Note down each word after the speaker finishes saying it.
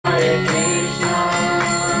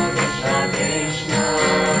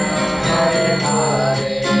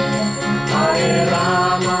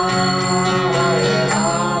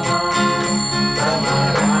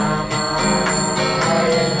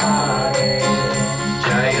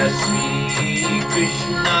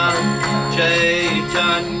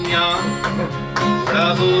Chaitanya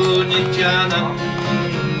Prabhu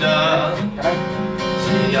Nityananda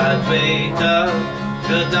Sri Advaita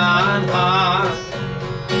Gadadhar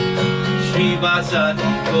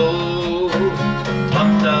Srivasadi Gaur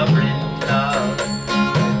Bhakta Vrinda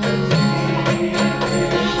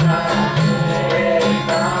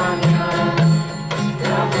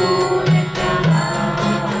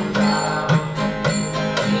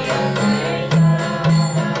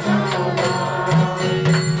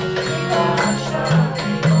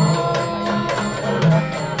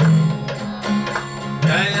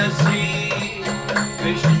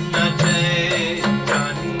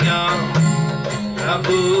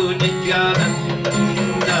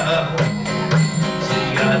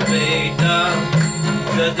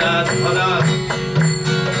Gadadhara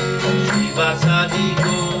Srivasadi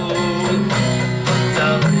Gaur Bhakta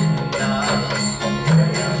Vrinda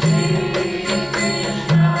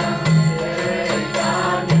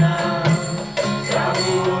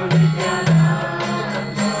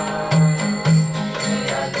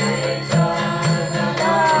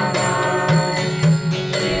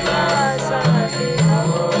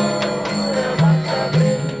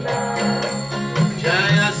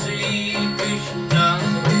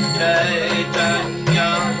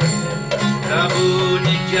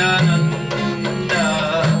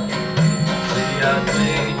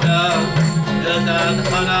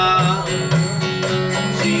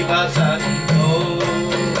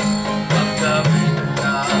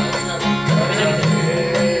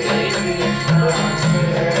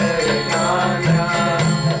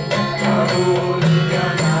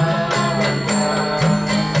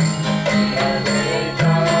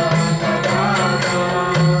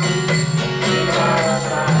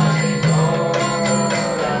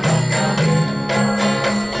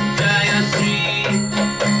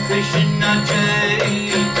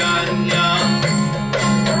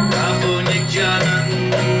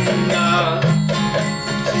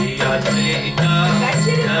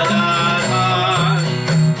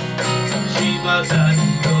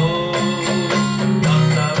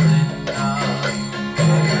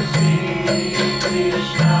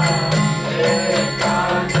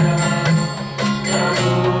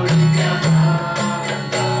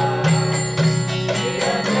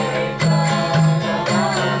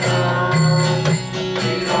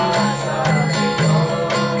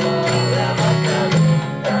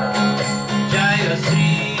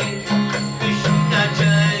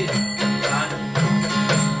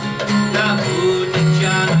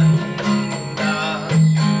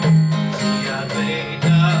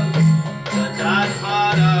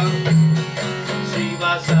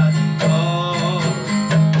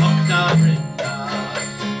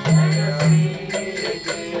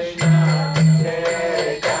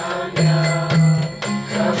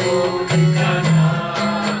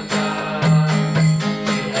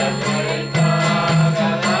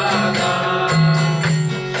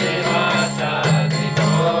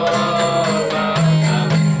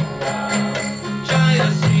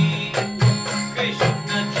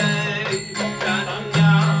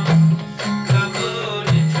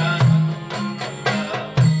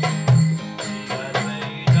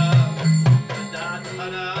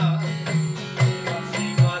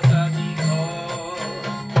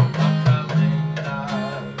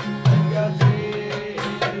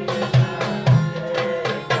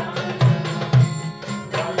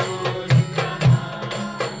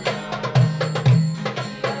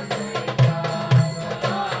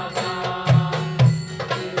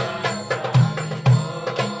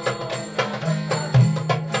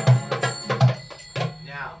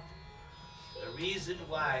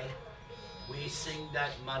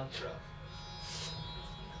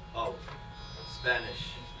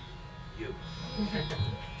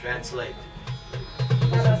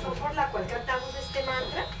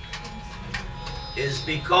Is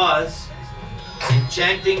because in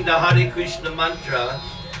chanting the Hare Krishna mantra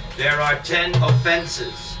there are 10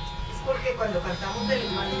 offenses.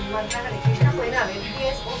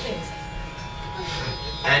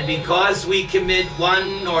 And because we commit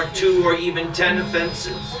 1 or 2 or even 10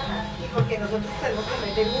 offenses,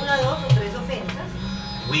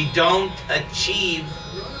 we don't achieve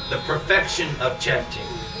the perfection of chanting.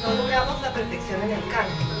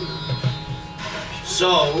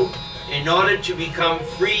 So, in order to become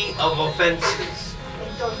free of offenses,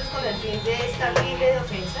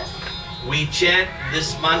 we chant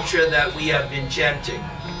this mantra that we have been chanting.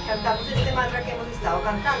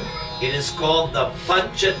 It is called the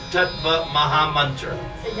Panchatattva Mahamantra.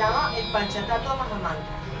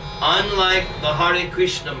 Unlike the Hare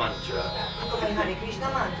Krishna mantra, Como el Hare Krishna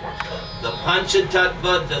mantra, the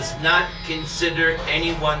Panchatattva does not consider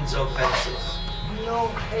anyone's offenses.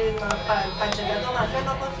 no, el Panchatattva mantra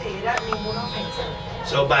no considera ninguna ofensa.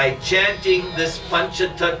 So by chanting this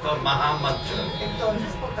Panchatattva Mahamantra,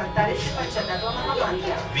 Entonces, por cantar este Panchatattva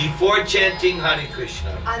Mahamantra, before chanting Hare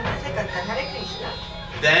Krishna, antes de cantar Hare Krishna,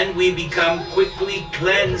 then we become quickly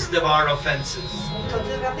cleansed of our offenses.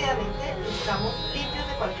 entonces rápidamente estamos limpios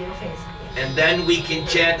de cualquier ofensa. And then we can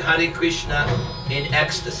chant Hare Krishna in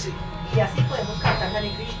ecstasy. Y así podemos cantar Hare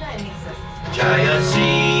Krishna en éxtasis. Jaya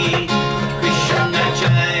Sri Krishna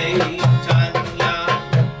Chaitanya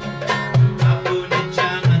Prabhu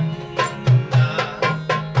Nityananda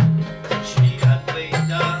Shri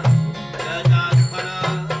Advaita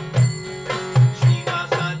Gadadhara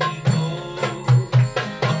Srivasadi Gaur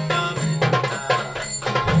Bhaktavinda.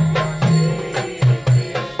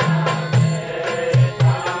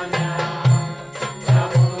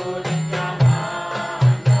 Prabhu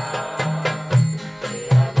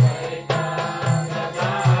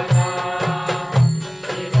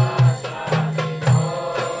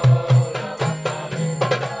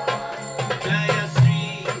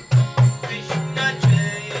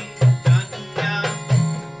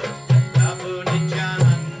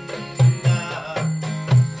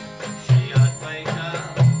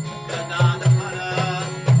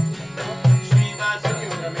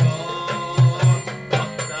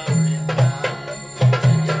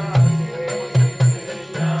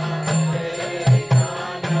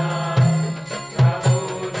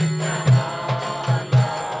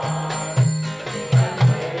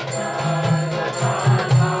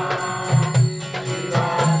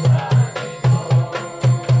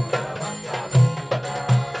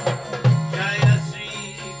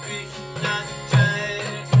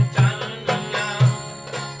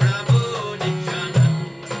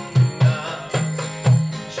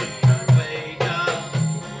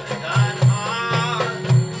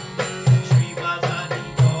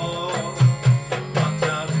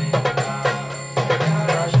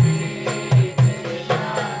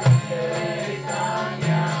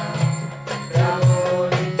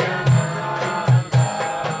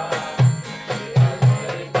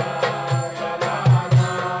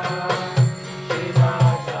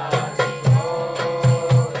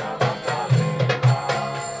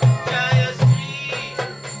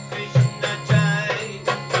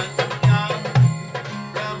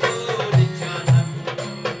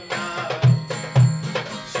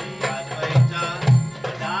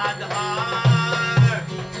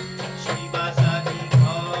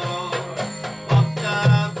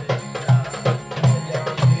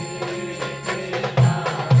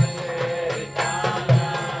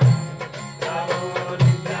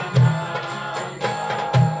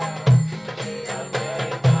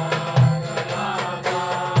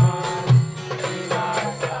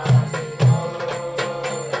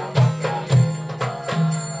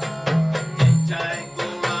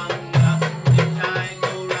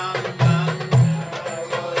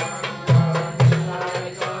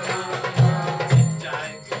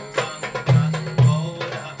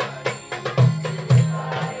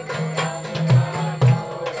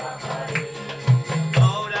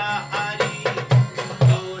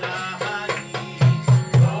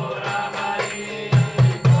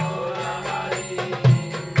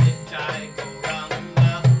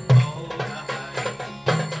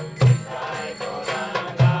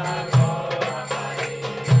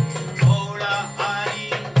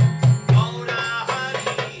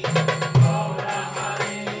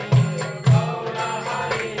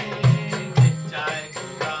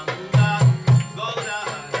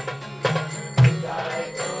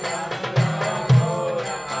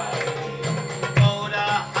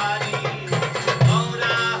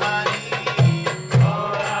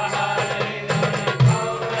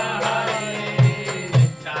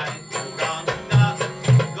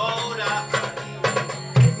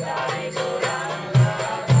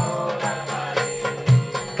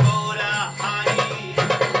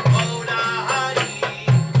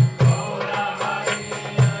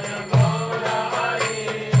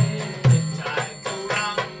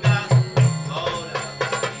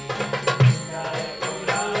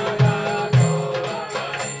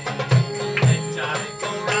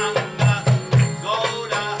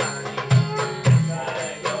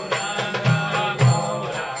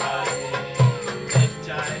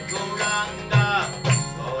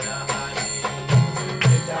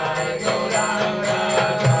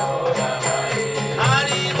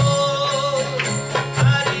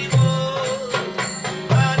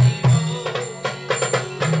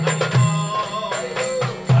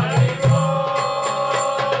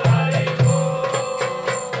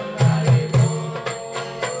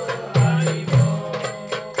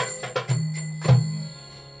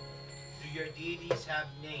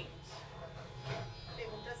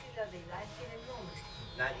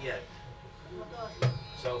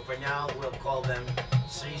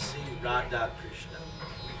Sri Sri Radha Krishna.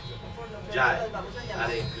 Por lo que Jai. los vamos a llamar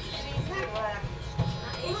Hare Sri Sri Radha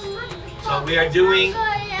Krishna. So we are doing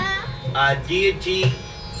a deity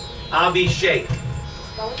Abhishek,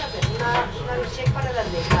 Vamos a hacer una Abhishek para las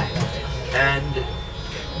deidades. and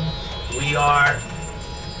we are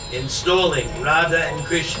installing Radha and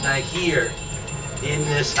Krishna here in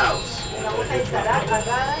this house. Vamos a instalar a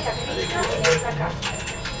Radha y a Krishna en esta casa.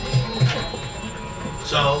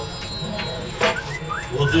 So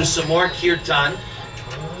we'll do some more kirtan,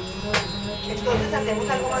 Entonces hacemos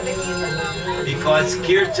algo más de kirtan. because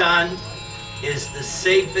kirtan is the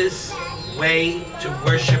safest way to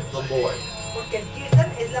worship the Lord. Porque el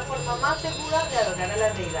kirtan es la forma más segura de adorar a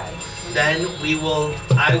las deidades. Then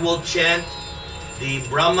I will chant the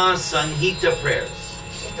Brahma Sanhita prayers.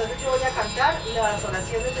 Entonces yo voy a cantar las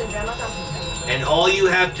oraciones del Brahma Samhita. And all you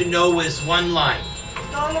have to know is one line.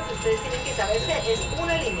 Todo lo que ustedes tienen que saberse es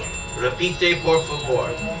una línea. Repite por favor.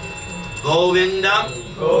 Govindam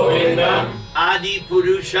Govindam Adi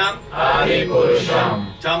Purusham Adi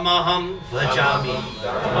Purusham Tamaham Bhajami.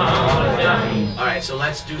 Mahajami. Alright, so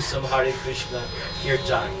let's do some Hare Krishna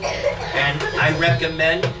Kirtan. And I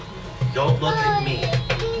recommend, don't look at me.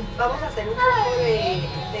 Vamos a hacer un poco de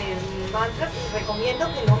mantras y recomiendo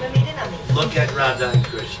que no me miren a mí. Look at Radha and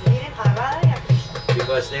Krishna, Miren a Radha y a Krishna.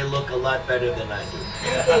 because they look a lot better than I do.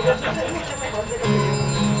 Porque ellos lucen mucho mejor de lo que yo.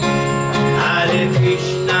 Hare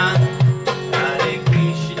Krishna, Hare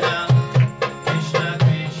Krishna, Krishna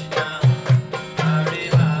Krishna, Hare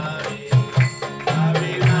Hare,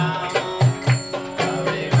 Hare Rama,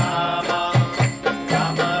 Hare Rama,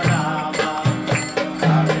 Rama Rama,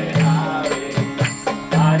 Hare Hare,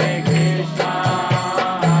 Hare Krishna,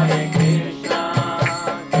 Hare Krishna,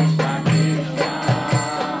 Krishna Krishna,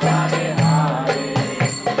 Hare Hare,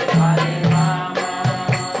 Hare Rama,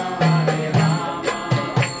 Hare Rama,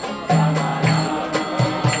 Rama Rama,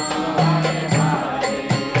 Hare Hare.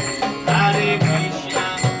 Hare Krishna,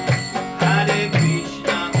 Hare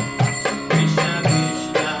Krishna, Krishna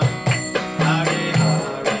Krishna, Hare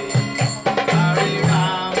Hare, Hare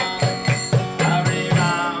Rama, Hare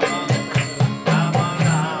Rama, Rama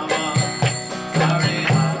Rama, Hare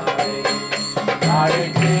Hare. Hare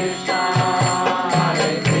Krishna,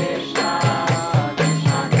 Hare Krishna,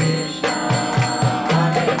 Krishna Krishna,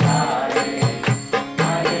 Hare Hare,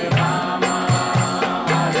 Hare Rama,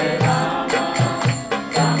 Hare Rama,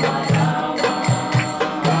 Rama Rama,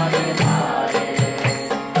 Hare Hare.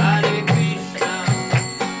 Hare Krishna,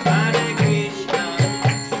 Hare Krishna,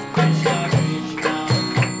 Krishna Krishna,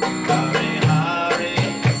 Hare Hare,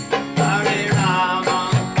 Hare Rama,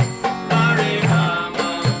 Hare Rama,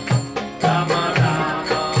 Rama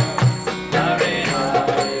Rama,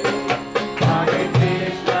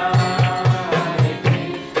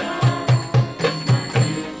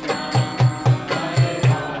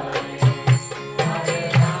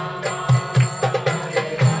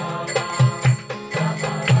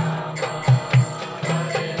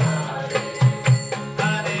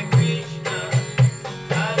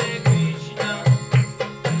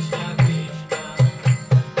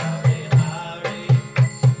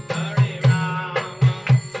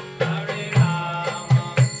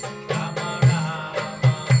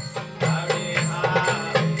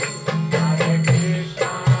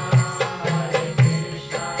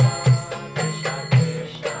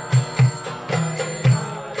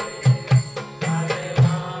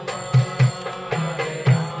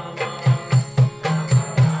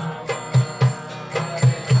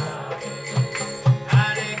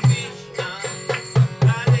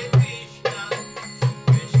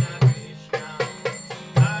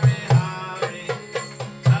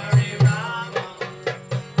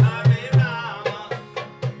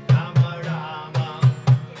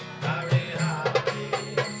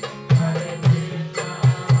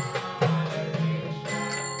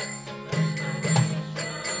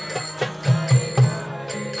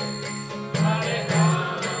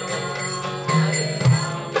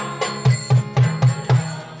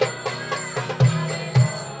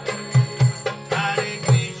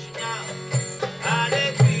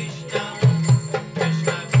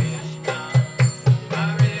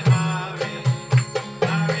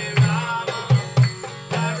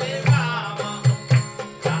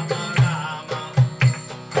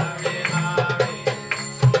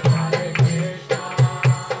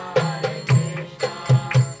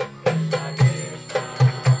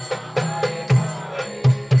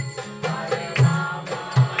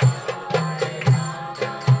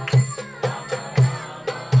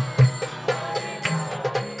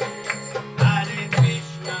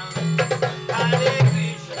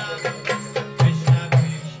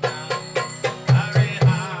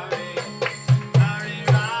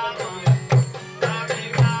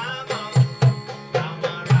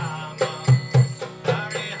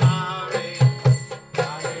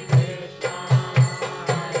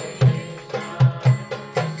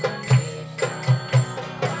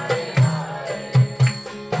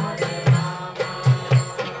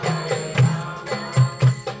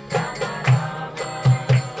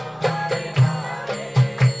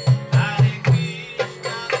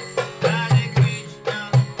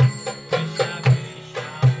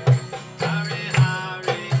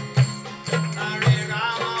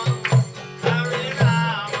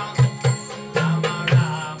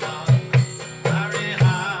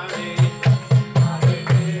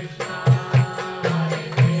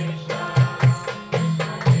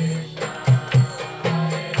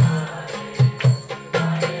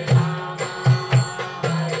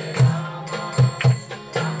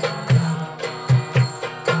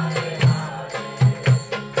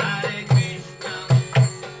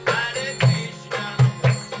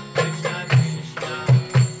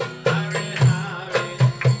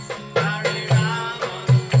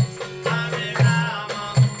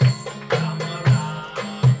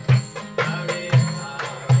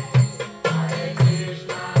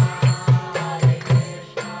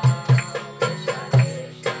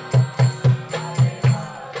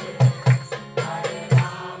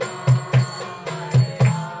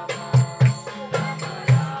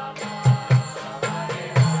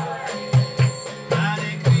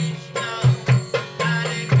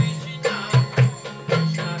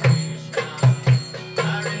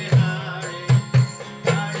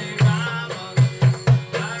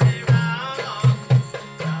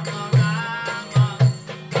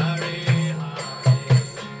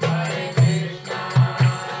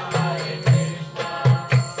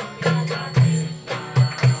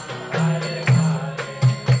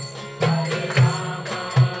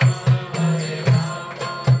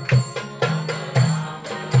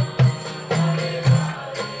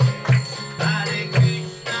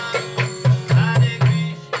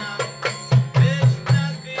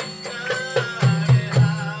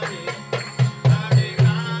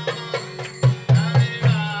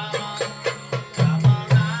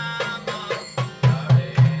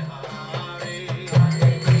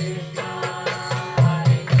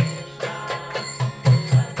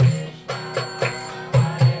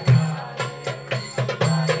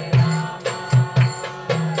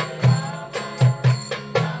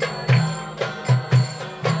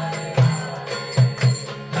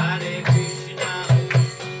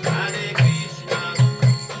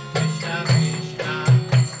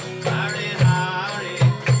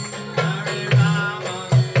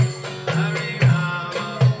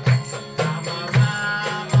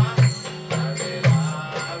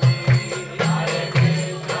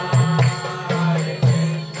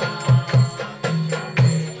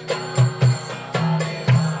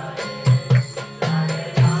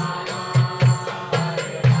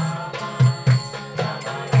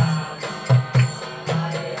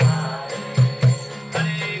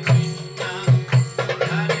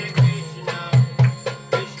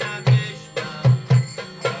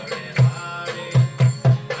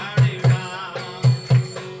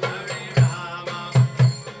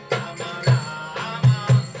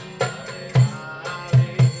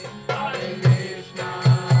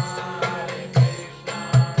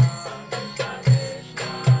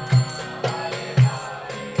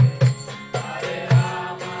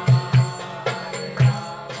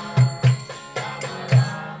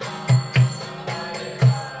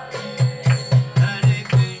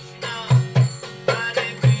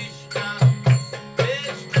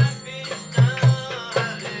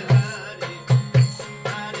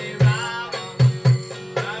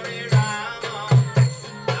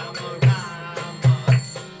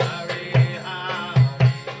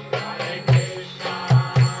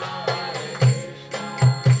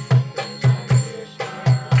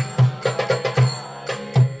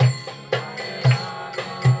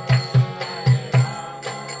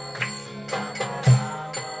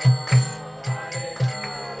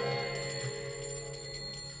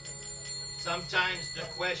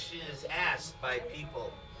 question is asked by people.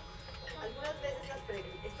 Algunas veces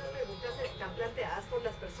estas preguntas están planteadas por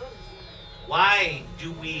las personas. Why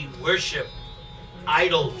do we worship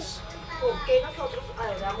idols? ¿Por qué nosotros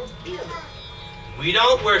adoramos ídolos? We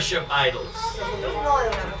don't worship idols. Nosotros no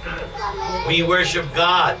adoramos ídolos. We worship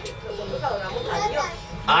God. Nosotros adoramos a Dios.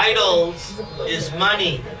 Idols is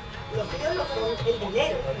money, Los ídolos son el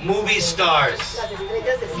dinero, movie stars, las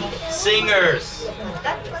estrellas de cine, singers, los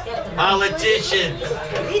cantantes, politicians. los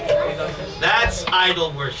políticos. That's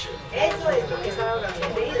idol worship. Eso es lo que es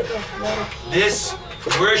adoración de ídolos. This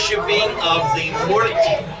worshiping of the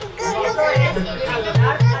murti, Eso es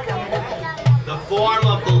adorar a la muerte. the form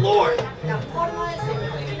of the Lord, La forma del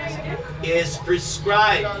Señor is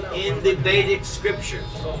prescribed in the Vedic scriptures.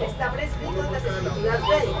 está prescrito en las escrituras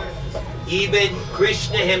védicas. Even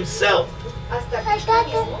Krishna himself Hasta Krishna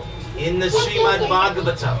mismo, in the Srimad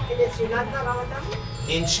Bhagavatam en el Srimad Bhagavatam,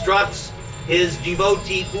 instructs his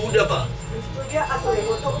devotee Uddhava instruye a su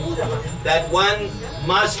devoto Budhrani that one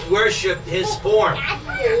must worship his form.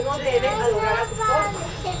 que uno debe adorar a su forma.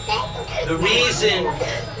 The reason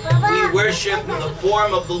we worship the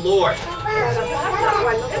form of the Lord, La razón por la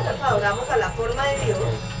cual nosotros adoramos a la forma de Dios,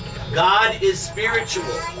 God is spiritual,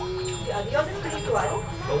 a Dios espiritual,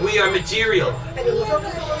 but we are material. pero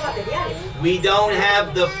nosotros somos materiales. We don't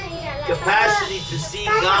have the capacity to see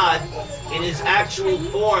God in his actual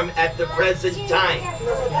form at the present time.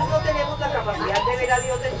 Nosotros no tenemos la capacidad de ver a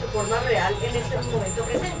Dios en su forma real en este momento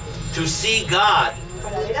presente. To see God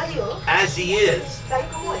Para ver a Dios, as he is, tal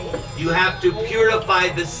como es, you have to purify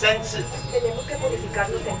the senses. tenemos que purificar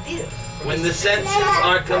los sentidos. When the senses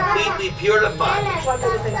are completely purified, Cuando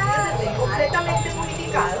los sentidos estén completamente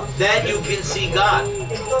purificados, then you can see God.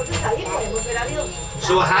 entonces ahí podemos ver a Dios.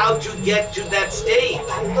 So how to get to that stage?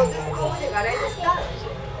 Entonces, ¿cómo llegar a ese estado?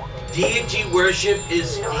 Deity worship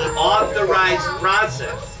is the authorized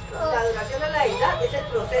process La adoración a la deidad es el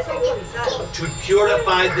proceso autorizado to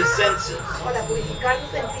purify the senses. para purificar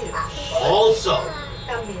los sentidos. Also,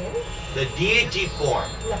 También, the deity form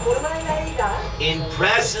la forma de la deidad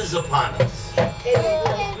impresses upon us es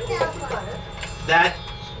la expresión humana, that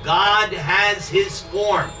God has his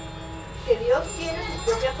form. que Dios tiene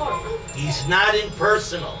su propia forma. He's not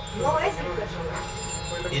impersonal. No es impersonal.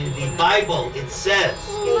 In the Bible, it says,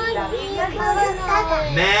 En la Biblia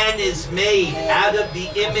dice man is made out of the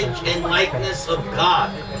image and likeness of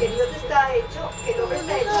God. que Dios está hecho, que el hombre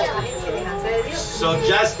está hecho de imagen y semejanza de Dios. So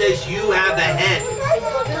just as you have a head,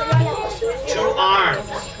 Entonces, cuando ustedes tienen two arms,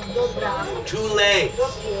 dos brazos, two legs,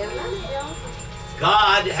 dos piernas,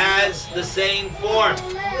 God has the same form.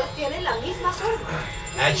 Dios tiene la misma forma.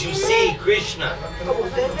 As you see, Krishna Como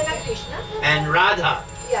ustedes ven a Krishna and Radha,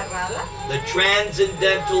 y a Radha, the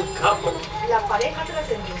transcendental couple. la pareja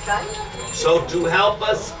trascendental, So to help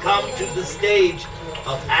us come to the stage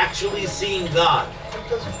of actually seeing God,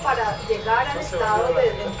 entonces para llegar al estado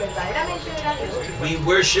de verdaderamente ver a Dios, we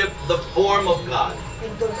worship the form of God.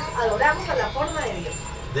 entonces adoramos a la forma de Dios.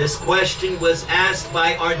 This question was asked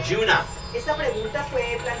by Arjuna Esta pregunta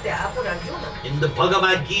fue planteada por Arjuna in the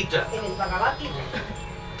Bhagavad Gita. en el Bhagavad Gita.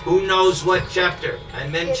 Who knows what chapter? I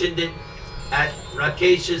mentioned it at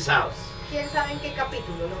Rakesh's house. ¿Quién sabe en qué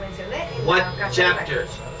capítulo? Lo mencioné en What la casa chapter? de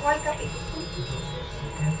Rakesh. ¿Cuál capítulo?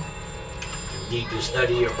 You need to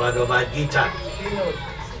study your Bhagavad Gita.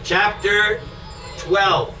 Chapter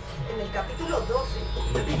 12. En el capítulo 12,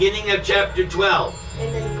 In the beginning of chapter 12,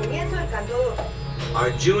 en el comienzo del canto 12,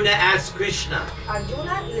 Arjuna asked Krishna,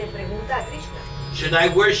 Arjuna le pregunta a Krishna, should I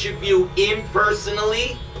worship you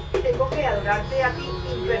impersonally ¿tengo que adorarte a ti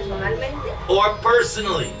impersonalmente or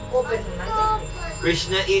personally? o personalmente?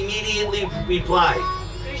 Krishna immediately replied,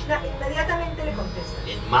 Krishna inmediatamente le contesta,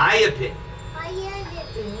 in my opinion,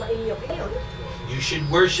 en mi opinión, you should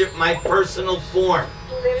worship my personal form.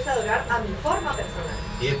 tú debes adorar a mi forma personal.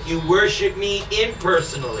 If you worship me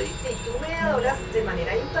impersonally, Si tú me adoras de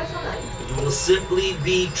manera impersonal, you will simply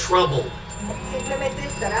be troubled, simplemente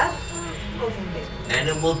estarás confundido and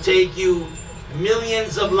it will take you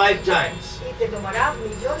millions of lifetimes y te tomará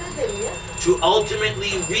millones de vidas to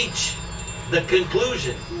ultimately reach the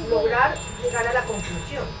conclusion. lograr llegar a la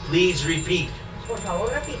conclusión. Please repeat. Por favor,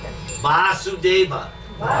 repitan. Vasudeva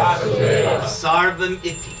Vasudeva Sarvam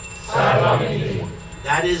Iti. Sarvamiti.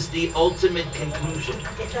 That is the ultimate conclusion.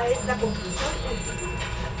 Esa es la conclusión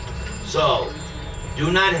última. So,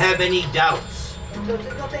 do not have any doubts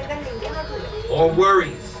Entonces no tengan ninguna duda or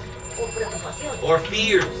worries o preocupación or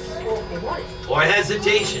fears o temores or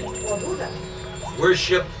hesitation. o dudas.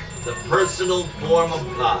 Worship the personal form of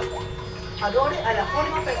God. adore a la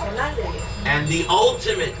forma personal de Dios. And the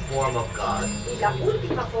ultimate form of God Y la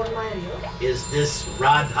última forma de Dios is this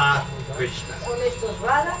Radha Krishna. son estos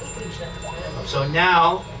Radha y Krishna. So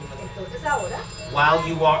now, Entonces ahora, while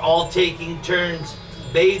you are all taking turns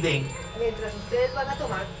bathing, mientras ustedes van a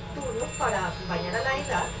tomar turnos para bañar a la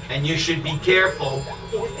deidad, and you should be careful,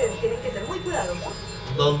 tienen que ser muy cuidadosos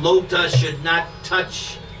the lota should not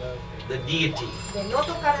touch the deity. de no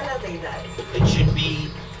tocar a las deidades. It should be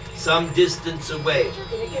some distance away.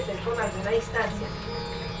 Tiene que ser con alguna distancia.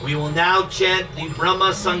 We will now chant the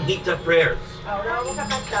Brahma Sanghita prayers. Ahora vamos a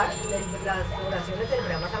cantar las oraciones del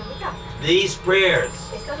Brahma Samhita. These prayers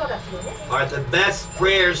Estas oraciones are the best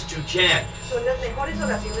prayers to chant son las mejores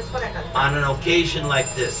oraciones para cantar on an occasion like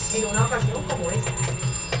this. en una ocasión como esta.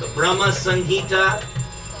 The Brahma Sanghita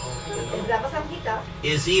El Brahma Samhita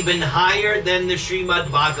is even higher than the Srimad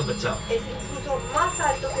Bhagavatam. es incluso más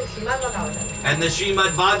alto que el Srimad Bhagavatam. And the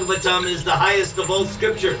Srimad Bhagavatam is the highest of all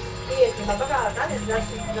scriptures. Y el Srimad Bhagavatam es la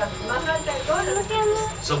más alta de todas las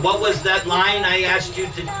escrituras. So what was that line I asked you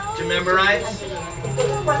to memorize?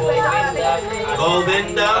 Entonces, ¿cuál fue esa frase que les pedí?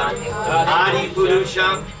 Govinda Adi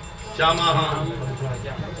Purusham Jamaham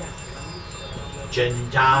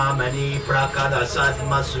Chintamani Prakara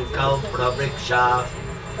Sadmasukal Pravriksha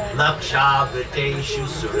Laksha Vriteshu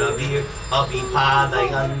Suravir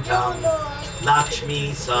Abhipadayantam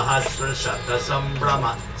Lakshmi Sahasra Shata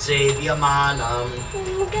Sambrahma Sevyamanam.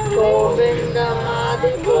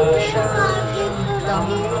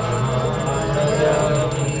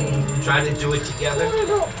 Try to do it together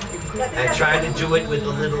and try to do it with a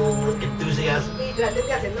little enthusiasm. Y traten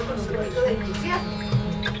de hacerlo con un poquito de entusiasmo.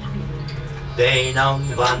 Dainam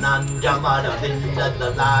Vanandamara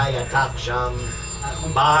Vindadalaya Taksham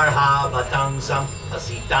Barhavatangsam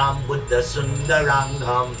Asitam Buddha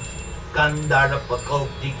Sundarangham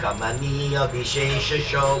Kandarapakoti Kamaniya Vishesha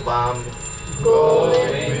Shobham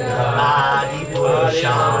Adi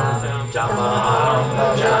Purusham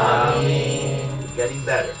Jamaham Bhajami. Getting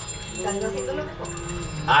better. Están haciendo lo mejor.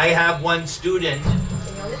 I have one student,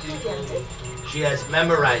 Tenía un estudiante, she has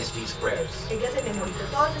memorized these prayers ella se memorizó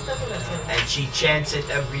todas estas oraciones and she chants it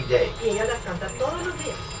every day. y ella las canta todos los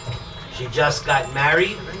días. She just got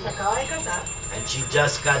married Se acaba de casar and she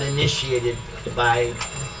just got initiated by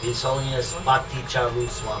His Holiness Bhakti Charu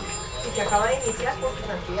Swami. y se acaba de iniciar con su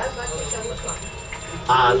santidad Bhakti Charu Swami.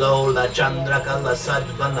 Alola Chandrakala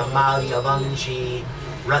Sadvana Malya Vanshi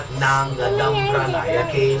Ratnanga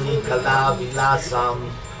Dampranayakeni Kalavilasam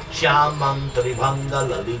Shyamam Tribhanga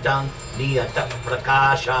Lalitang Niyata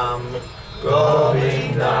Prakasham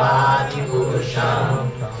Govinda Adi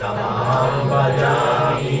Purusham Tamaham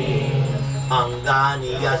Bhajami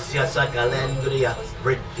Angani Yasya Sakalendriya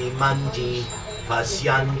Vritti Manti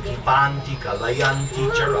Pasyanti Panti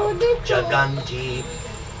Kalayanti Chara Jaganti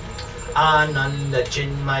Ananda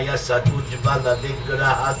Chinmaya Satujvala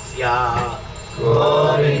Vigrahasya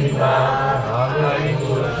Govinda Adi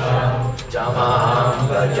Purusham Tamaham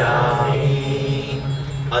Bhajami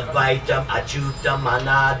Advaitam Achutam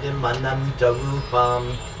Anadim Ananta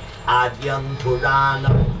Rupam Adyam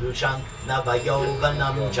Puranam Purusham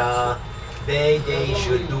Navayoganam Cha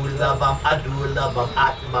Vedeshu Durlabam Adurlabam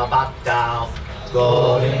Atma Bhakta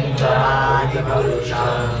Govinda Adi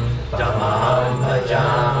Purusham Tamaham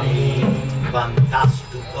Bhajami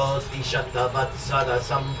Vantastu Kosti Shatavatsara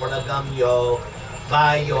Sampragamyo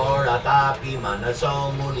Vayoratapi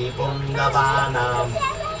Manaso Muni Pungavanam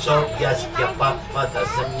Sokyastya Papada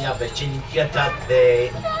Samya Vachintya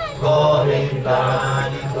Tate Govinda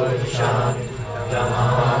Adi Purusham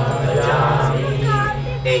Tamaham Bhajami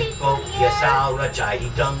Ekokya Saura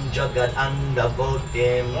Chahitam Jagad Anda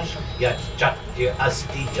Bodhim Yat Chatya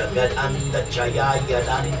Asti Jagad Anda Chayaya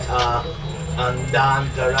Danta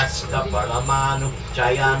Andantarasta Paramanu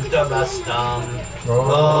Chayantarastam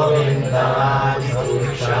Govinda Adi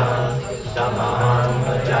Purusham Tamaham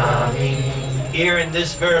Bhajami. Here in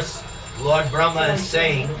this verse, Lord Brahma is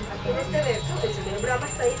saying, Aquí en este verso, el Señor Brahma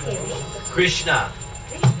está diciendo, Krishna,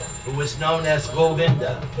 Krishna, who is known as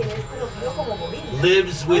Govinda, quien es conocido como Govinda,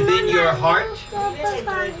 lives within your heart vive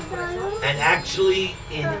dentro de su corazón and actually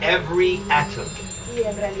in every atom. y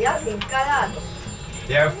en realidad en cada átomo.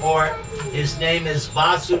 Therefore, his name is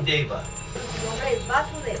Vasudeva, Su nombre es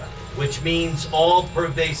Vasudeva, which means all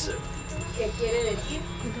pervasive, que quiere decir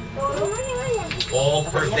todo, all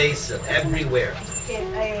pervasive, everywhere. que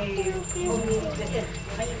omnipresente.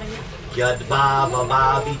 Yad bhava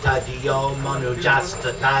bhavita diyo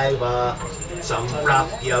manujasta taiva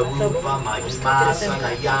Samprapya rupa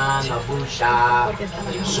mahimasanayana bhusha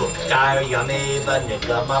Suktaryameva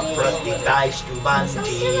nigama pratitaistu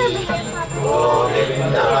banti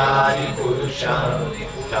Govindari purusham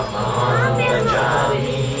tamam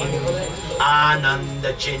bhajami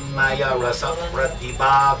Ananda chinmaya rasa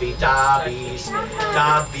pratibhavitabis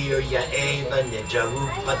Tavirya eva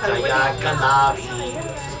nijarupataya kalavi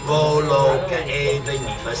Goloka eva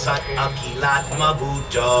nivasat akilatma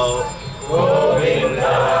bhuto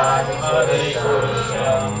Govinda Hare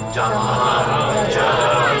Purusham Tamaham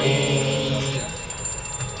bhajami.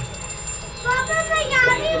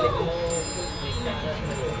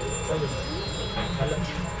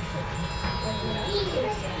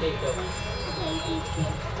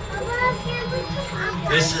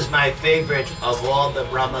 This is my favorite of all the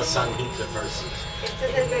Brahma Samhita verses. Este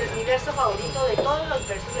es mi verso favorito de todos los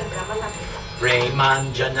versos del Brahma Samhita.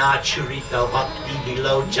 Premanjana Churita Bhakti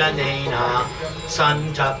Vilochanena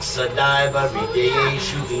Santak Sadaiva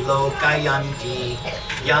Hridayeshu Vilokayanti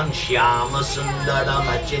Yang Shyama Sundaram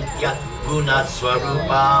Achintya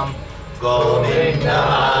Gunaswarupam Govinda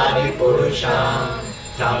Hari Purusham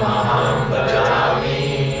Tamaham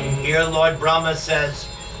Bhajami. Here Lord Brahma says,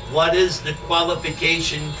 what is the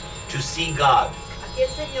qualification to see God? Aquí el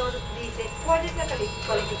Señor dice, ¿cuál es la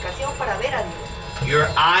cualificación para ver a Dios? Your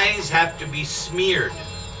eyes have to be smeared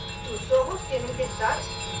Tus ojos tienen que estar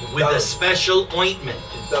with a special ointment.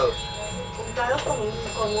 untados con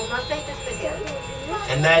un aceite especial.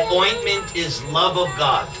 And that ointment is love of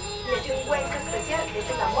God. Y ese ungüento especial es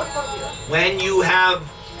el amor por Dios. When you have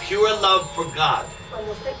pure love for God,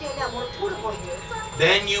 Cuando usted tiene amor puro por Dios,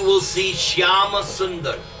 then you will see Shyama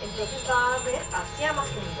Sundar. entonces va a ver a Shyama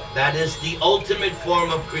Sundar, That is the ultimate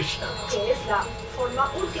form of Krishna. que es la forma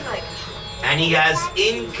última de Krishna. And he has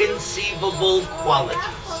inconceivable qualities.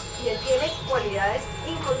 Y él tiene cualidades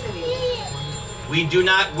inconcebibles. We do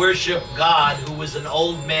not worship God who is an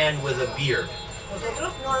old man with a beard.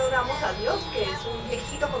 Nosotros no adoramos a Dios, que es un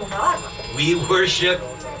viejito con una barba. We worship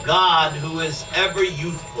God who is ever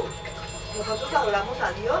youthful. Nosotros adoramos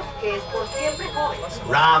a Dios, que es por siempre joven.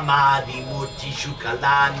 Ramadi Murti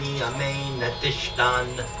Shukalani Amain Natishtan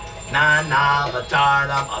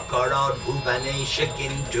Nanavataram Akarad Bhuvanesha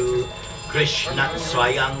Kintu Krishna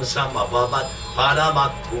Swayam Samabhavat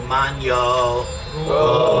Paramakumanyo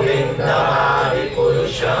Govinda Hari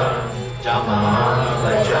Purusham Tamaham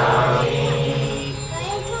Bhajami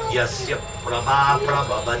Yasya Prabha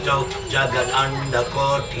Prabhavato Jagad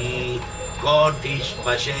Andakoti Kotish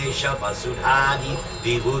Vashesha Vasudhani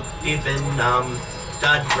Vibhuti Vinnam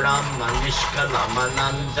Tad Brahma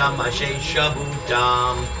Nishkalamanandam Ashesha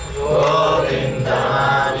Bhutam Govinda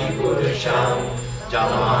Hari Purusham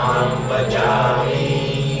Tamaham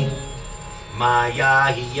Bhajami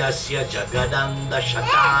Maya Hiyasya Jagadanda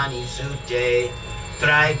Shatani Sute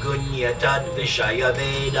Traigunya Tad Vishaya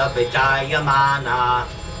Veda Vitayamana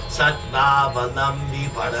Sattvaavalambi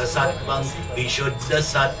Parasattvam Vishuddha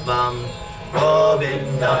Sattvam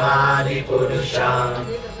Govinda Hari Purusham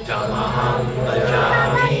Tamaham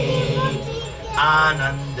Bhajami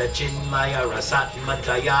Ananda Chinmaya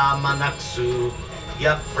Rasatmataya Manaksu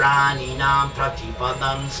Yapraninam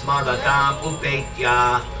Pratipadam Smaratam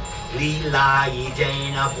Upetya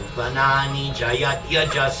Leelayidena Bhuvanani Jayat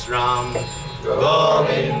Yajasram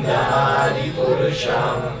Govinda Hari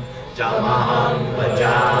Purusham Tamaham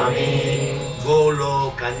Bhajami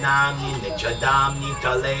Golokanami Nichadamni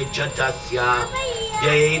Tale Chatasya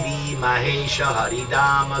Devi Mahesha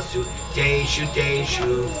Haridama Suteshu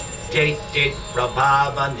Teshu Tet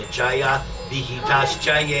Prabhava Nichaya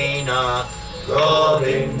Vihitaschayena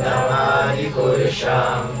Govinda Hari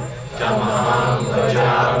Purusham Tamaham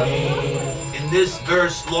Bhajami. In this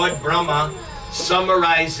verse, Lord Brahma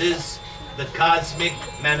summarizes the cosmic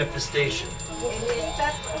manifestation. En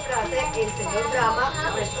esta frase, el Señor Brahma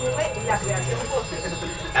resume la creación cósmica.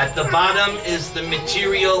 At the bottom is the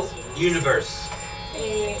material universe,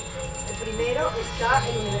 Primero está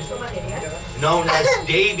el universo material, known as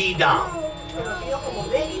Devi Dham, conocido como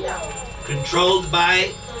Devida, controlled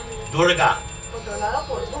by Durga. controlado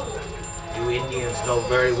por Durga. You Indians know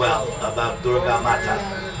very well about Durga Mata.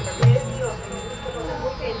 Ustedes Dios, conocen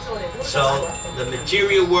muy bien sobre Durga So Mata. the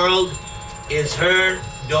material world is her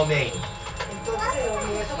domain. Entonces el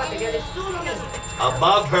universo material es su dominio.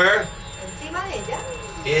 Above her Encima de ella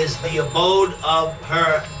is the abode of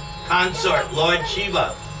her consort, Lord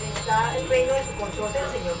Shiva, está el reino de su consorte, el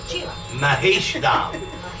señor Shiva, Mahesh Dham.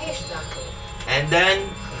 Maheshta. And then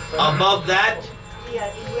above that, Y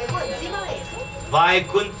luego encima de eso,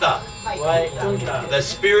 Vaikuntha, Vaikuntha, the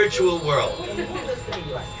spiritual world, el mundo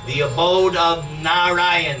espiritual, the abode of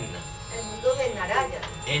Narayan. el mundo de Narayana.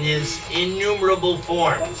 in his innumerable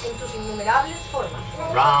forms. En sus innumerables formas.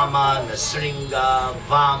 Rama, Nasringa,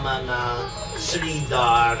 Vamana,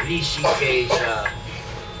 Sridhar, Rishikesha.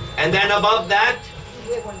 And then above that, Y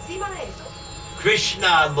luego encima de eso,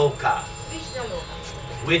 Krishna Loka, Krishna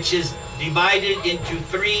Loka, which is divided into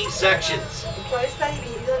 3 sections. el cual está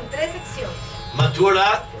dividido en 3 secciones.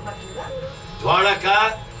 Mathura, Mathura,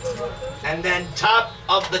 Dwaraka, and then top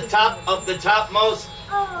of the topmost,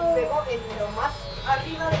 y luego en lo más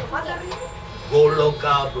arriba de lo más arriba,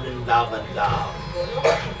 Goloka Vrindavan Dham.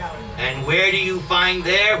 Goloka Vrindavan. And where do you find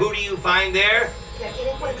there? Who do you find there? ¿Y a quién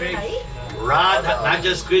encuentran ahí? Radha, not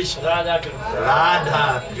just Krishna, Radha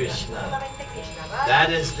Radha Krishna. Solamente Krishna, Radha. That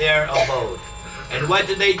is their abode. And what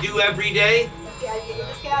do they do every day?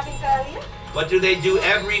 ¿Ellos qué hacen cada día? What do they do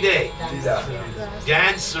every day? Danzan.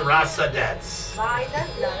 Dance, rasa dance. Bailan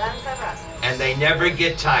la danza rasa. And they never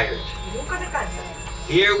get tired. Y nunca se cansan.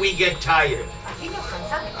 Here we get tired. Aquí nos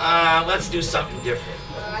cansamos. Let's do something different.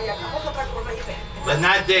 Ay, hagamos otra cosa diferente. But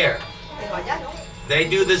not there. Pero allá no. They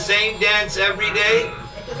do the same dance every day,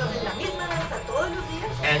 Entonces hacen la misma danza todos los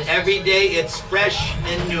días. and every day it's fresh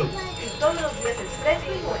and new. Y todos los días es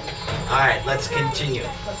fresco y bueno. All right, let's continue.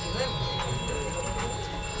 Continuemos.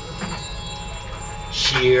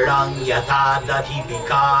 Shirang yata dati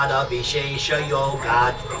vikara vishesha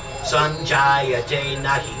yogat sanjayate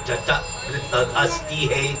nahi tata pritag asti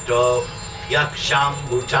heto yaksham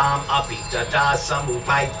bhutam apitata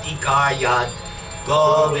samupaiti karyat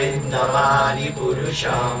govindamani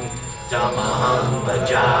purusham tamaham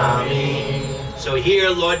bhajami. So here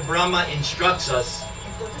Lord Brahma instructs us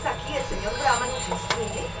Entonces aquí el Señor Brahma nos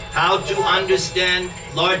instruye how to understand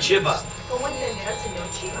Lord Shiva. cómo entender al Señor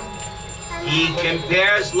Shiva. He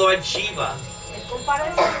compares Lord Shiva, Él compara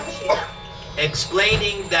al Señor Shiva,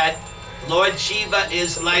 explaining that Lord Shiva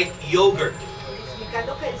is like yogurt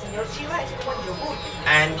explicando que el Señor Shiva es como el yogur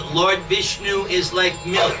and Lord Vishnu is like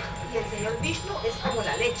milk. y el Señor Vishnu es como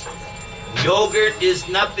la leche. Yogurt is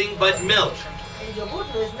nothing but milk, El yogur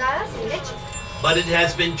no es nada sin leche, but it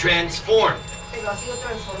has been transformed. pero ha sido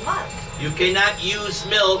transformado. You cannot use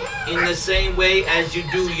milk in the same way as you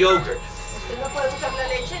do yogurt Usted no puede usar la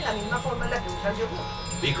leche en la misma forma en la que usa el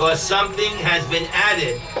yogur, because something has been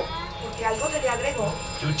added porque algo se le agregó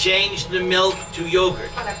to change the milk to yogurt.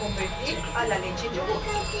 para convertir a la leche en yogur.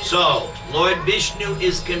 So, Lord Vishnu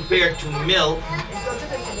is compared to milk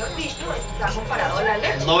Entonces el Señor Vishnu está comparado a la and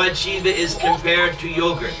leche Lord Shiva is compared to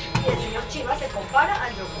yogurt. y el Señor Shiva se compara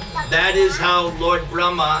al yogur. That is how Lord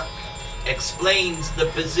Brahma explains the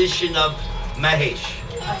position of Mahesh.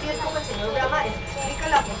 Así es como el Señor Brahma explica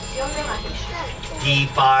la posición de Mahesh.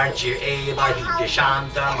 Deeparchir eva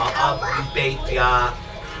hitashantam abhupetya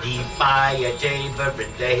Deepaya deva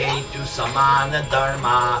vrindahetu samana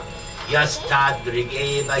dharma Yastadrig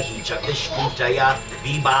eva hicha vishnutaya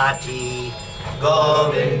vibhati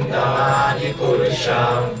Govindamani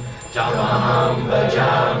purusham tamaham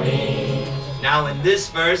bhajami. Now in this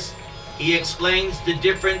verse, he explains the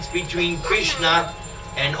difference between Krishna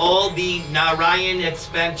and all the Narayan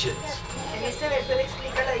expansions. En este verso él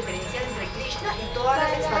explica la diferencia entre Krishna y todas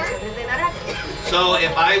las expansiones de Narayana. So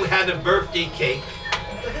if I had a birthday cake,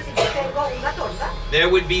 Entonces si yo tengo una torta, there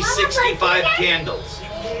would be 65 candles.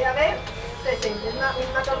 debe haber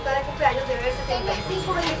una torta de cumpleaños, debe haber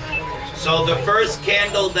 65 velitas. So the first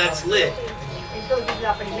candle that's lit, Entonces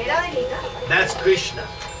la primera velita that's Krishna.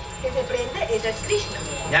 que se prende, esa es Krishna.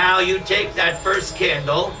 Now you take that first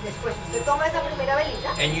candle Después usted toma esa primera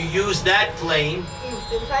velita and you use that flame y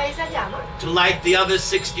usted usa esa llama to light the other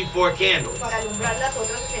 64 candles. para alumbrar las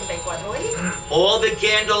otras 64 velitas. All the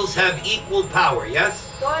candles have equal power, yes?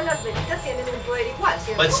 Todas las velitas tienen un poder igual,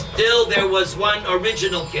 ¿cierto? But still there was one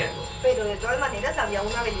original candle. Pero de todas maneras había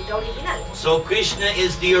una velita original. So Krishna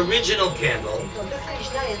is the original candle, Entonces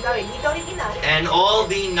Krishna es la velita original and all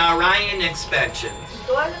the Narayan expansions, y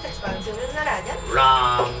todas las expansiones Narayana,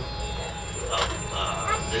 Ram,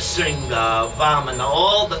 Nrsimha,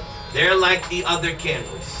 Vamana, they're like the other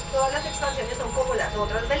candles. todas las expansiones son como las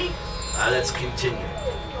otras velitas. Let's continue.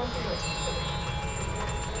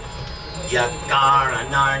 Yakara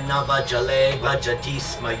Narnava Jale Bhajati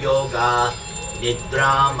Sma Yoga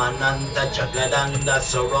Nidramananda Jagadanda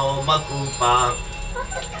Saroma Kupa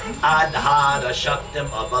Adhara Shaktim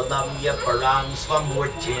Avalamya Parang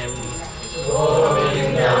Svamurtim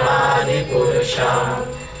Govindamani Purusham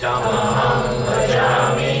Tamaham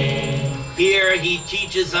Bhajami. Here he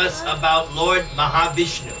teaches us about Lord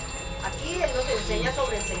Mahavishnu. Aquí él nos enseña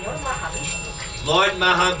sobre el Señor Mahavishnu. Lord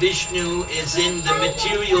Mahavishnu is in the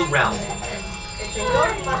material realm. El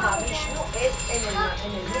Señor Mahavishnu es en el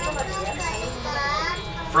mundo material.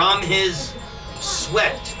 From his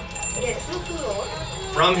sweat, De su sudor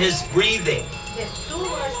from his breathing, de su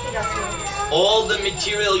respiración, all the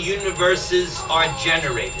material universes are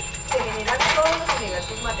generated. se generan todos los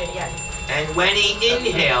universos materiales. And when he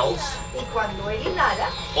inhales, Y cuando él inhala,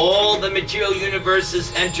 all the material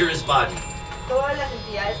universes enter his body. todas las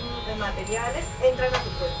entidades materiales entran a su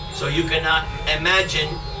cuerpo. So you cannot imagine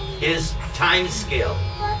his time scale,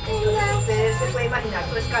 Entonces usted se puede imaginar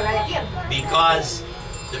su escala de tiempo. because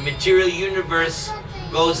the material universe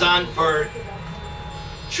goes on for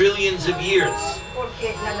trillions of years,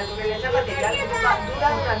 Porque la naturaleza material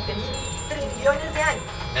dura durante trillones de años.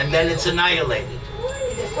 and then it's annihilated.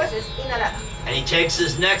 Y después es inhalada. And he takes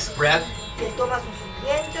his next breath, Y él toma su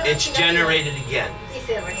siguiente it's respiración generated again. y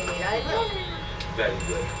se regenera de nuevo. Very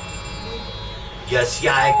good.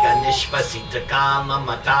 Yasyaika nishvasita kama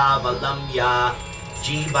matavalamya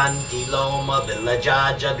jivanti loma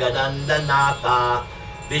vilaja jagadandanata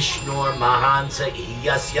Vishnur mahansa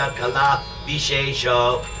iyasya kala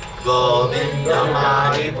vishesho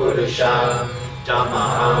govindamadi purusham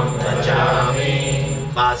tamaham bhajami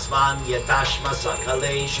Basvan yatashma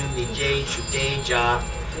sakaleshu nijeshu teja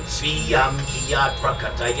Sviyam kiyat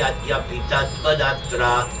prakatayat yapitad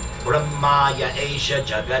vadatra Brahmaya Esha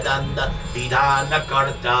Jagadanda Vidhana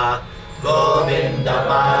Karta Govinda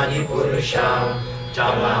Mani Purusham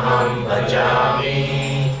Tamaham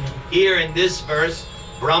Bhajami. Here in this verse,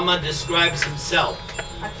 Brahma describes himself.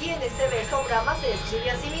 Aquí en este verso Brahma se describe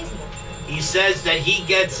a sí mismo. He says that he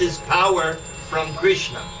gets his power from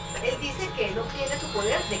Krishna. Él dice que él obtiene su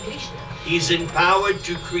poder de Krishna. He's empowered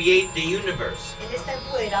to create the universe. Él está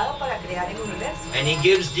empoderado para crear el universo. And he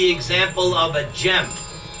gives the example of a gem.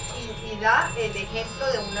 Y da el ejemplo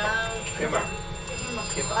de una Gema.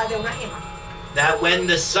 de una gema. That when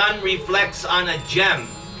the sun reflects on a gem,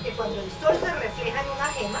 Que cuando el sol se refleja en una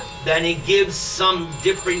gema, then it gives some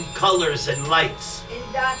different colors and lights. él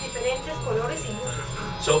da diferentes colores y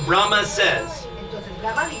luces. So Brahma says, Entonces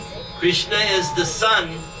Brahma dice Krishna is the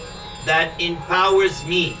sun that empowers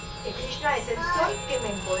me. que Krishna es el sol que me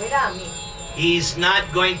empodera a mí. He's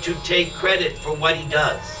not going to take credit for what he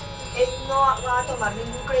does. Él no va a tomar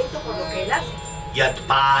ningún crédito por lo que él hace. Yat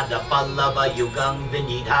pada pallava yugam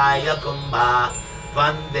vinidhaya kumbha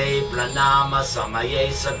vande pranama samaye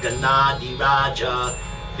saganadi raja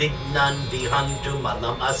vignan vihantu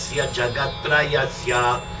malam asya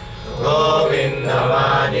jagatrayasya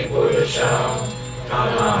Govindamadi Purusham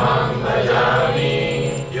Tamaham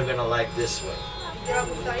Bhajami. You're gonna like this one. ¿Te va a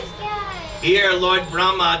gustar esto? Here Lord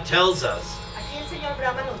Brahma tells us Aquí el señor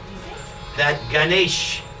Brahma nos dice that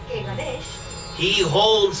Ganesh, que Ganesh, he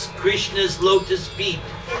holds Krishna's lotus feet.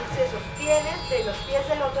 él se sostiene de los pies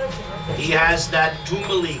del loto del señor He Krishna. has that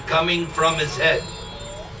tumali coming from his head.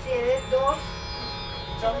 Tiene dos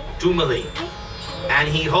Tumali. And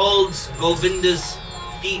he holds Govinda's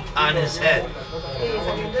feet on his head.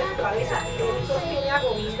 saliendo de su cabeza. Y él sostiene a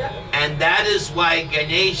Govinda. And that is why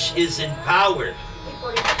Ganesh is empowered Y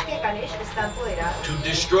por eso es que Ganesh está empoderado to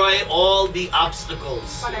destroy all the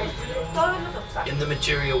obstacles para destruir todos los obstáculos in the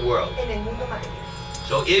material world. en el mundo material.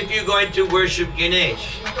 So if you're going to worship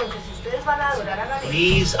Ganesh, Entonces, si ustedes van a adorar a Ganesh,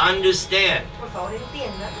 please understand por favor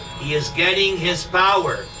entiendan he is getting his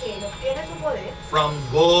power que él obtiene su poder from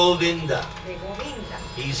Govinda. de Govinda.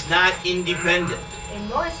 He's not independent. Él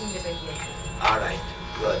no es independiente. All right,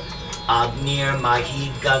 good. Agnir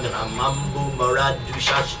mahi gagnam ambu maradu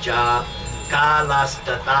shascha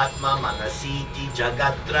kalastatatma manasiti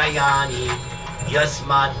jagatrayani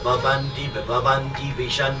yasmad bhavanti vibhavanti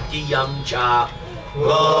vishanti yamcha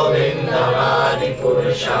Govindamadi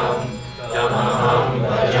Purusham Tamaham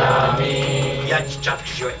Bhajami.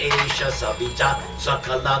 yachchakshur esha savita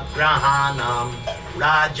sakala grahanam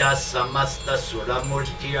raja samasta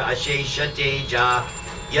suramurtir ashesha teja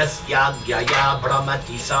yasyagyaya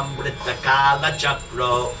brahmati samvrita kala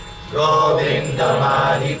chakro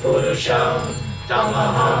Govindamadi Purusham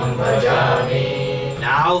Tamaham Bhajami.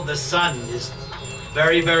 Now the sun is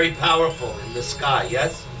very, very powerful in the sky,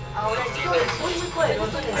 yes? Ahora el sol es muy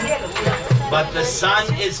poderoso en el cielo, ¿cierto? But the sun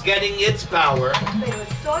is getting its power Pero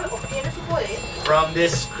el sol obtiene su poder from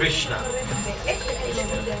this Krishna. de este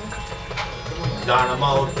Krishna.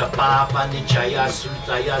 Dharmo tapapa nichaya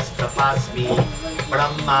sultayas tapasmi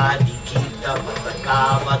brahma dikita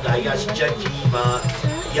patakava dayascha jiva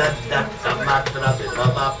yadatta matra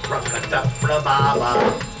vibhava prakata prabhava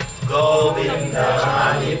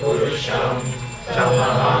Govindamadi Purusham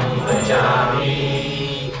Tamaham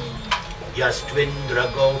Bhajami. Yastvindra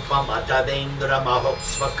gopam atavendra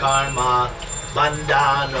mahoksvakarma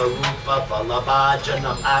bandhana rupa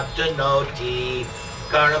falabhajanam aptanoti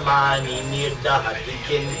karmani nirdahati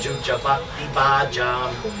kinchu cha bhakti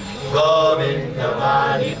bhajam.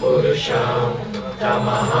 Govindamadi Purusham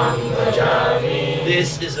Tamaham Bhajami.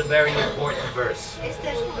 This is a very important verse. Este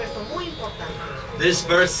es un verso muy importante. This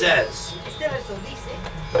verse says Este verso dice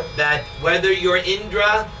that whether you're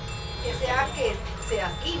Indra que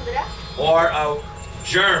seas Indra or a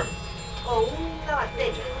germ, o una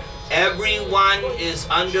bacteria, everyone is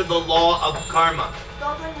under the law of karma.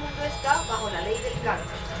 todo el mundo está bajo la ley del karma.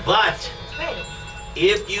 But Pero,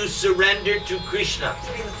 if you surrender to Krishna,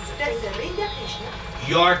 pero si usted se rinde a Krishna,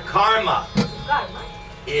 your karma su karma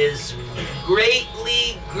is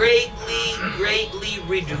greatly, greatly, greatly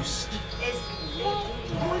reduced. es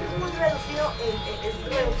muy reducido, es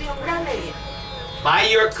reducido en gran medida. By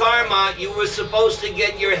your karma, you were supposed to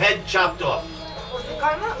get your head chopped off. Por su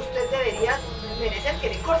karma, usted debería merecer que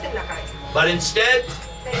le corten la cabeza. But instead,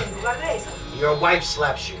 Pero en lugar de eso, your wife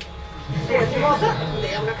slaps you. su esposa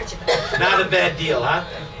le da una cachetada. Not a bad deal, huh?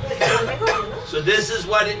 No es un negocio, ¿no? So this is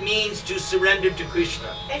what it means to surrender to Krishna.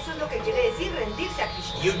 Eso es lo que quiere decir rendirse a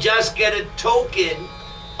Krishna. You just get a token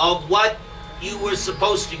of what you were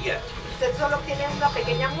supposed to get. Usted solo tiene una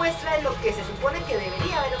pequeña muestra de lo que se supone que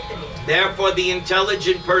debería haber obtenido. Therefore, the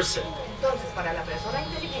intelligent person Entonces, para la persona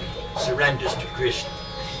inteligente, surrenders to Krishna.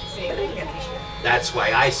 se rinde a Krishna. That's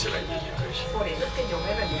why I surrender to Krishna. Por eso es que yo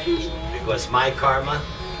me rendí a Krishna. Because my karma,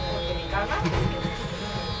 Porque mi karma,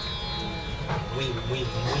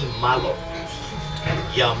 muy malo.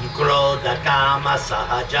 Yam krodha kama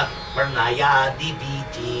sahaja pranayadi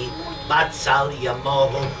biti vatsalya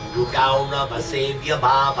moho guru gaurava sevya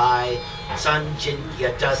bhavai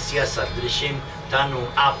sanchintya tasya sadrishim tanu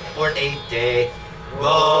apurete.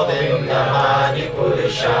 Govindamadi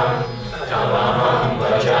Purusham Tamaham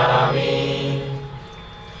Bhajami.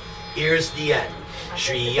 Here's the end.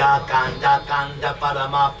 Shriya kanda kanda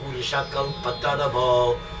parama purusha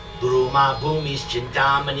kalpataravo Druma bhumis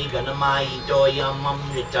chintamani ganamai toyam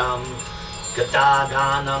amritam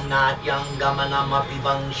Kataganam natyam gamanam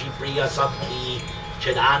apivangshi priya sabhi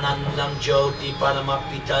Chidanandam jyoti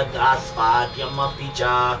paramapita daspatyam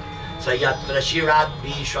apicha Sayatra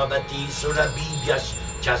shiradbhi shravati surabhibhyash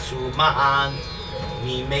chasu mahan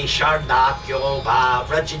Nime shardakyo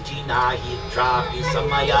vavrajiti nahi trapi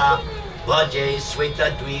samaya Vaje sweta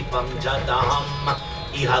dvipam jadaham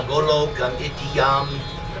iha golokam itiyam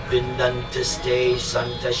Vindantiste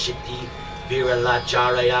santashiti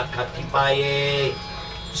viralacharaya katipaye.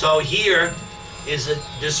 So here is a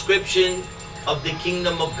description of the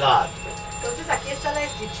kingdom of God. entonces aquí está la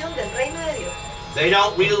descripción del reino de Dios. They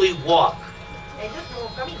don't really walk, Ellos no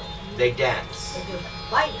caminan, they dance. ellos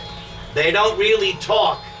bailan, They don't really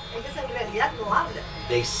talk, ellos en realidad no hablan,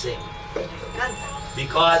 they sing. ellos cantan.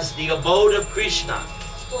 Because the abode of Krishna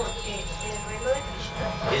Porque el reino de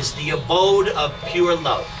Krishna is the abode of pure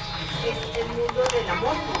love. es el mundo del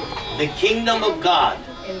amor puro. The kingdom of God,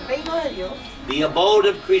 El reino de Dios, the abode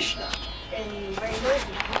of Krishna, el reino de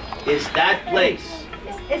Krishna, is that place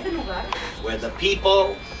es ese lugar where the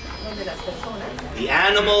people, donde las personas, the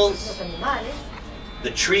animals, los animales,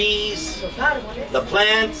 the trees, los árboles, the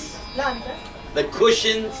plants, las plantas, the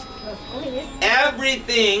cushions, los cojines,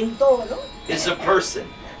 everything todo is a person.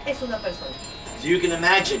 es una persona. So you can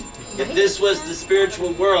imagine, if this was the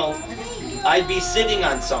spiritual world, I'd be sitting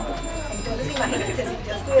on someone. Entonces imagínense, si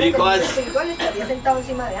yo estuviera en el mundo Because espiritual estaría sentado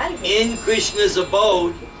encima de alguien. in Krishna's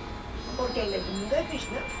abode, Porque en el mundo de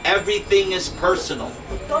Krishna everything is personal.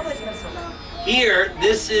 todo es personal. Here,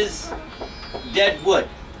 this is dead wood.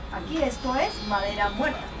 Aquí esto es madera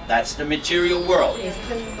muerta. That's the material world. Ese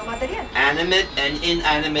es el mundo material. Animate and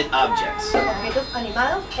inanimate objects. Objetos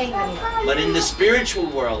animados e inanimados. But in the spiritual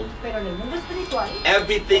world, Pero en el mundo espiritual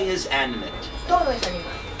everything is animate. todo es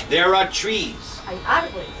animado. There are trees Hay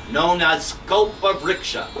árboles known as Kalpa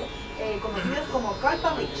Vriksha. conocidos como kalpa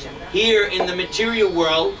vriksha. Here in the material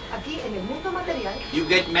world, Aquí en el mundo material you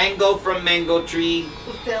get mango from mango tree,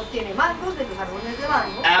 usted obtiene mangos de los árboles de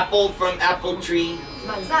mango, apple from apple tree,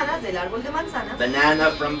 manzanas del árbol de manzanas,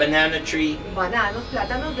 banana from banana tree. bananos,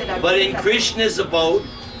 plátanos del árbol But de in plátano. Krishna's abode,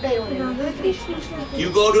 Pero en el mundo de Krishna you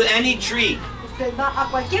go to any tree. usted va a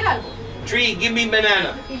cualquier árbol Tree, give me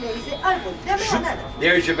banana. y le dice árbol, dame banana.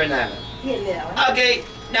 There's your banana. Y él le da banana. Okay,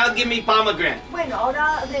 now give me pomegranate. Bueno,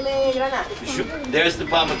 ahora deme granada. There's the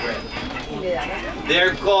pomegranate. Y le da granada.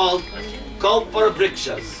 They're called Kalpa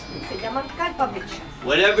Vrikshas. Se llaman kalpa vriksha.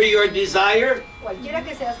 Whatever your desire, Cualquiera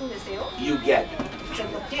que sea su deseo, you get. usted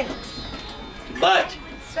lo obtiene. But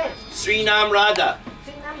Pero, Srinam Radha,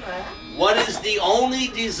 sin Radha, what is the only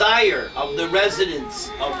desire of the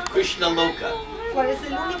residents of Krishna Loka? ¿Cuál es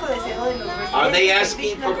el único deseo de los Are they residentes de asking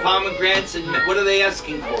Krishna? for pomegranates and what are they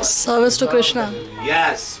asking for? Service to Krishna.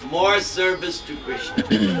 Yes, more service to Krishna.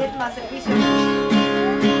 Piden más servicio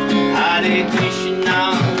a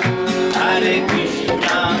Krishna. Hare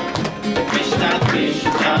Krishna, Krishna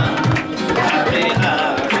Krishna